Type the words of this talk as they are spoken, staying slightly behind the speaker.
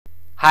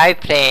Hi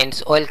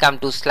friends, welcome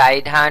to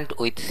Slide Hunt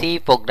with C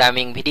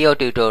programming video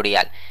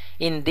tutorial.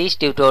 In this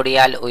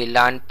tutorial we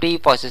learn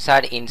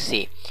preprocessor in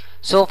C.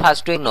 So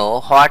first we know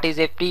what is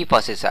a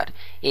preprocessor.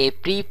 A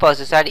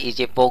preprocessor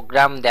is a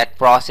program that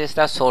processes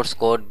the source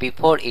code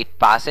before it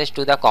passes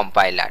to the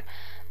compiler.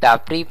 The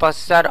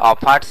preprocessor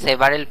offers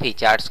several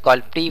features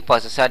called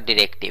preprocessor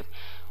directive.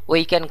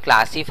 We can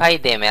classify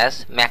them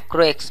as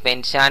macro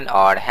expansion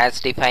or hash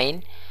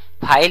define,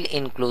 file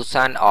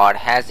inclusion or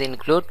hash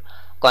include,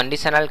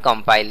 conditional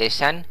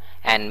compilation,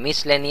 and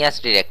miscellaneous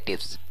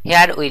directives.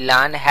 Here we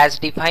learn hash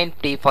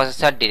defined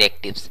preprocessor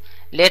directives.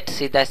 Let's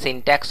see the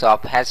syntax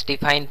of hash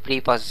defined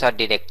preprocessor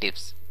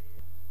directives.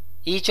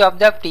 Each of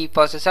the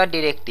preprocessor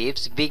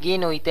directives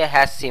begin with a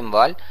hash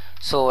symbol,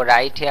 so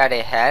write here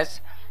a hash,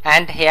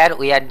 and here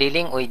we are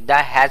dealing with the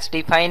hash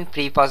defined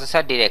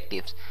preprocessor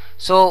directives.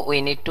 So we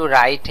need to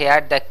write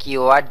here the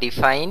keyword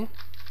define,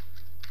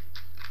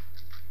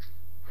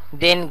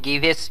 then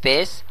give a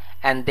space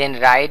and then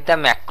write the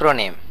macro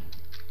name.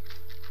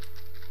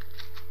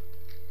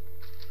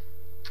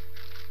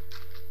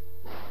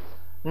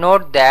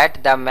 Note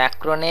that the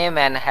macro name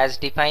and hash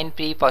defined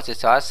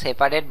preprocessor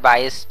separate by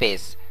a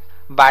space,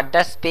 but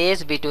the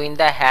space between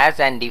the hash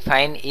and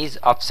define is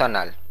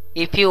optional.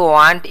 If you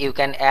want, you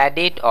can add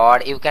it or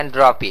you can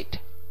drop it.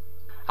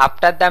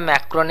 After the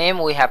macro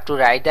name we have to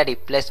write the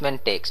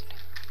replacement text.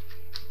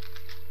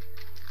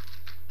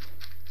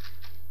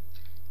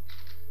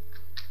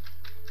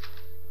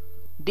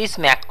 This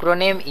macro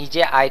name is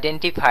a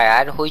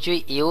identifier which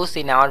we use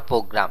in our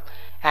program,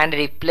 and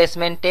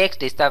replacement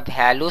text is the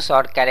values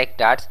or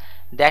characters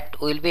that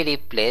will be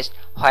replaced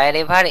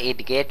wherever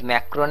it gets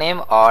macro name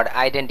or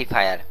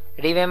identifier.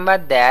 Remember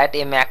that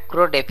a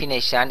macro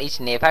definition is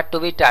never to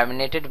be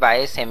terminated by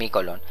a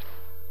semicolon,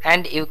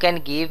 and you can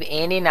give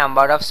any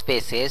number of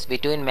spaces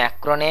between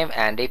macro name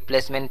and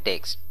replacement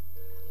text.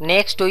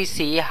 Next we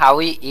see how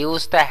we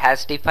use the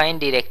hash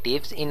defined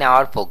directives in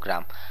our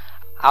program.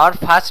 Our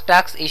first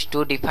task is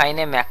to define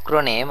a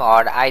macro name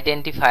or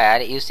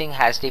identifier using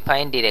hash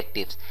defined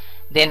directives,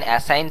 then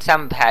assign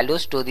some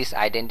values to this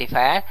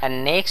identifier,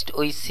 and next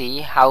we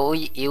see how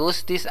we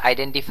use this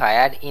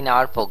identifier in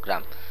our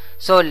program.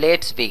 So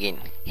let's begin.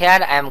 Here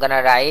I am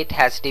gonna write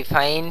hash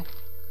define,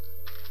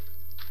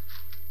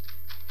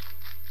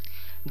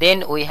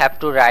 then we have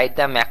to write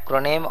the macro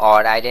name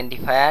or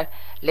identifier.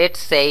 Let's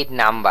say it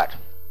number.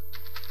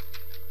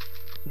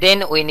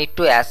 Then we need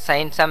to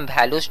assign some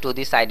values to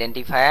this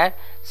identifier,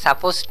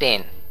 suppose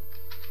 10.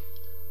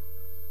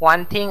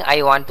 One thing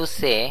I want to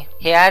say,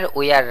 here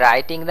we are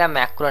writing the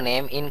macro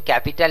name in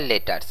capital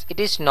letters. It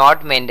is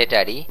not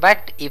mandatory,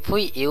 but if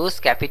we use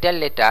capital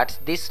letters,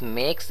 this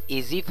makes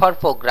easy for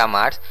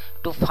programmers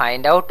to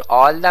find out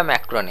all the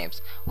macro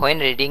names when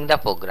reading the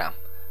program.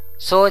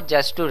 So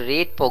just to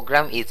read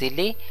program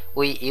easily,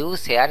 we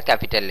use here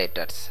capital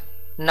letters.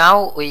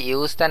 Now we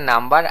use the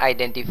number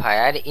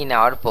identifier in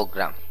our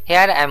program. Here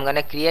I am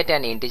gonna create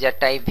an integer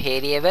type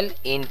variable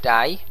int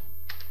I.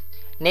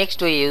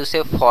 Next we use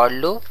a for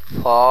loop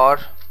for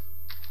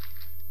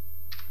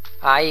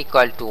I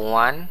equal to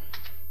 1,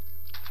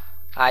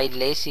 I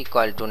less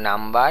equal to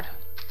number,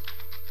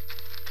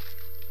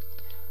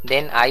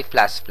 then I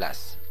plus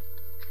plus.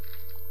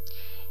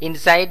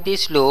 Inside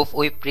this loop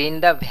we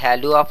print the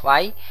value of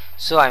I,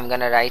 so I am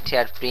gonna write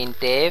here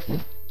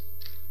printf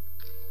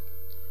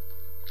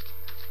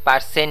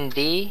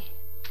 %d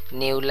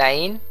new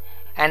line,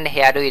 and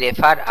here we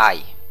refer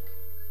I.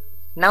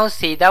 Now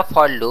see the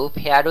for loop.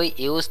 Here we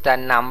use the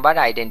number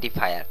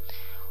identifier.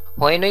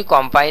 When we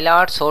compile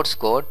our source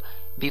code,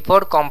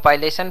 before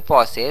compilation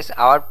process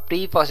our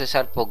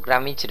preprocessor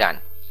program is run.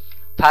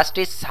 First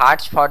it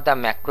search for the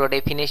macro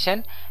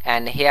definition,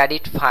 and here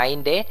it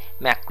find a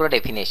macro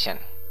definition.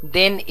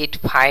 Then it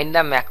find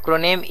the macro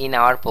name in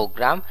our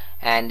program,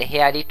 and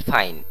here it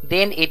find.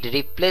 Then it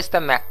replace the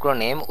macro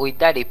name with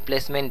the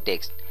replacement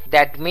text.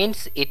 That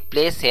means it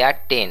place here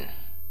 10.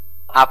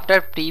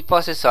 After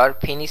preprocessor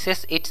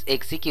finishes its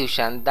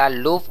execution, the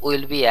loop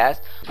will be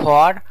as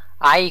for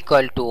I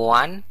equal to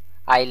 1,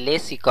 I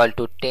less equal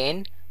to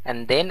 10,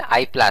 and then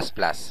I plus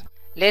plus.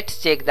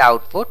 Let's check the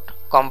output,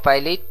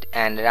 compile it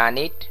and run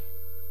it.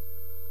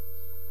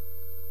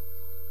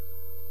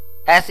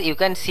 As you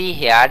can see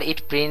here,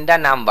 it print the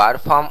number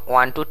from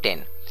 1 to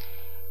 10.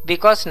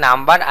 Because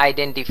number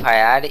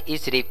identifier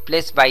is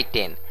replaced by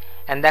 10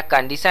 and the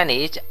condition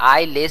is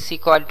I less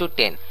equal to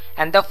 10,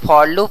 and the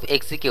for loop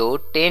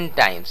execute 10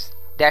 times.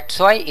 That's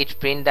why it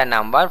print the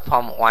number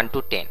from 1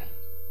 to 10.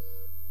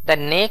 The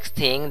next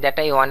thing that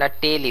I wanna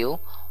tell you,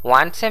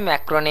 once a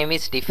macro name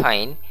is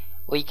defined,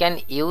 we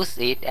can use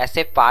it as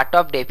a part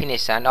of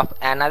definition of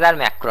another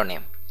macro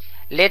name.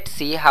 Let's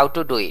see how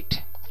to do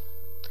it.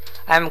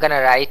 I'm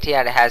gonna write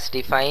here hash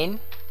define,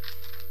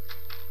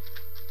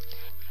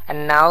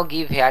 and now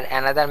give here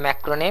another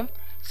macro name,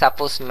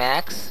 suppose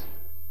max,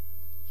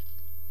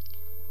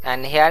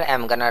 and here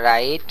I'm gonna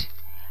write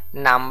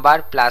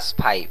number plus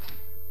 5,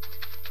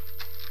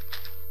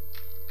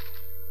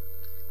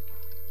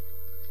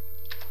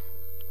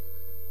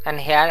 and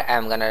here I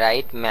am gonna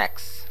write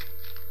max.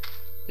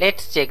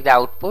 Let's check the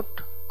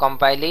output,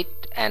 compile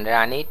it and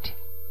run it.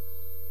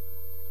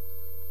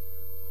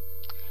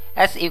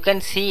 As you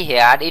can see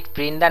here, it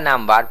print the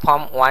number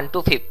from 1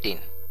 to 15.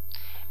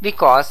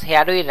 Because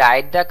here we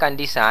write the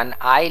condition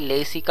I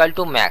less equal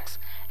to max,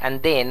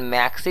 and then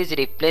max is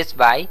replaced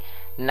by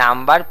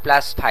number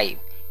plus 5.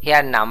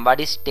 Here number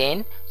is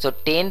 10, so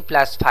 10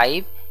 plus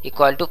 5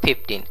 equal to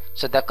 15.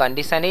 So the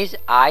condition is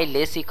I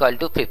less equal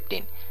to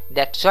 15.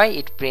 That's why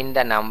it print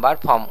the number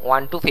from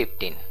 1 to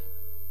 15.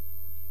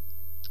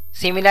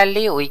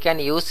 Similarly, we can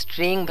use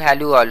string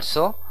value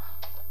also.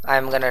 I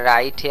am gonna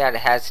write here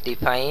has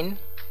define,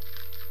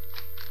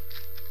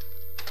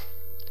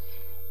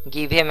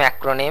 give a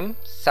macro name,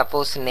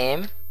 suppose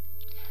name,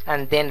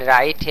 and then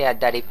write here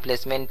the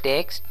replacement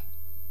text.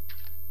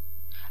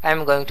 I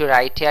am going to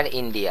write here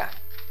India,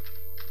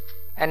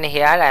 and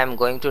here I am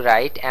going to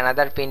write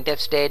another printf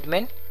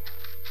statement,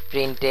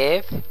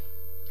 printf,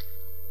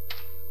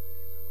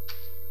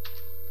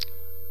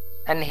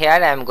 and here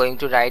I am going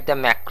to write the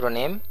macro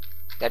name,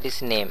 that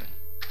is name.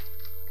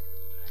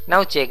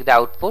 Now check the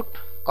output,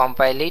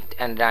 compile it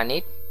and run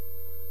it.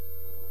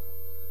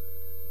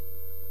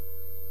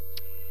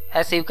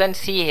 As you can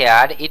see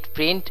here, it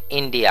print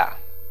India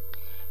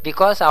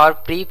because our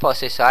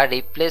preprocessor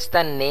replaced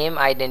the name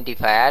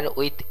identifier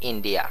with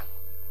India.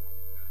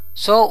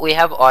 So we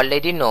have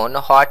already known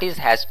what is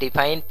hash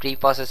defined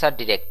preprocessor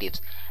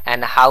directives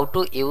and how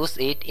to use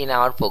it in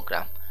our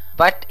program.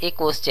 But a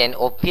question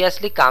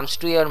obviously comes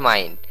to your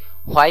mind,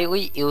 why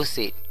we use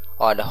it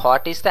or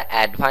what is the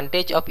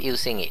advantage of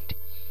using it.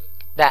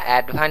 The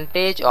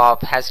advantage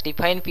of hash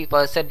defined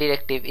preprocessor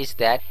directive is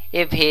that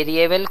a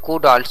variable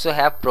could also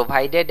have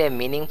provided a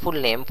meaningful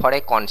name for a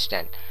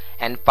constant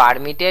and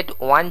permitted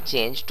one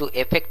change to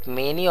affect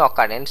many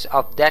occurrences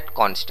of that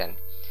constant.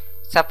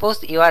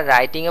 Suppose you are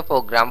writing a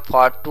program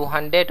for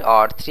 200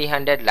 or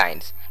 300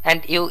 lines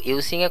and you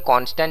using a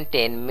constant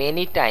 10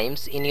 many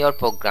times in your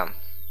program.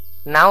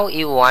 Now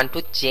you want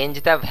to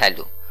change the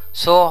value.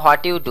 So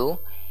what you do?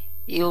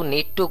 You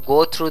need to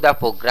go through the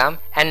program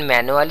and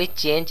manually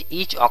change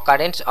each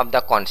occurrence of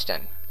the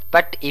constant.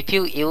 But if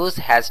you use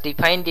hash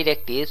defined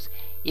directives,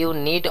 you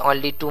need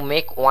only to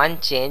make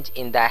one change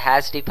in the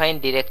hash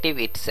defined directive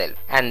itself,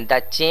 and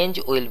the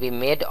change will be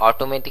made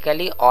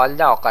automatically all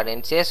the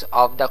occurrences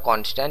of the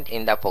constant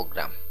in the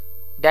program.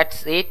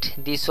 That's it.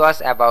 This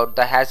was about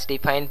the hash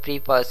defined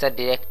preprocessor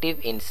directive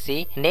in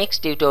C.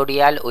 Next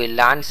tutorial we'll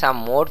learn some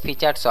more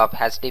features of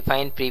hash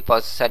defined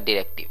preprocessor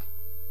directive.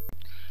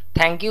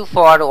 Thank you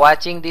for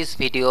watching this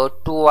video.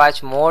 To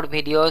watch more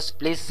videos,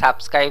 please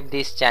subscribe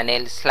this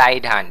channel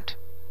Slide Hunt.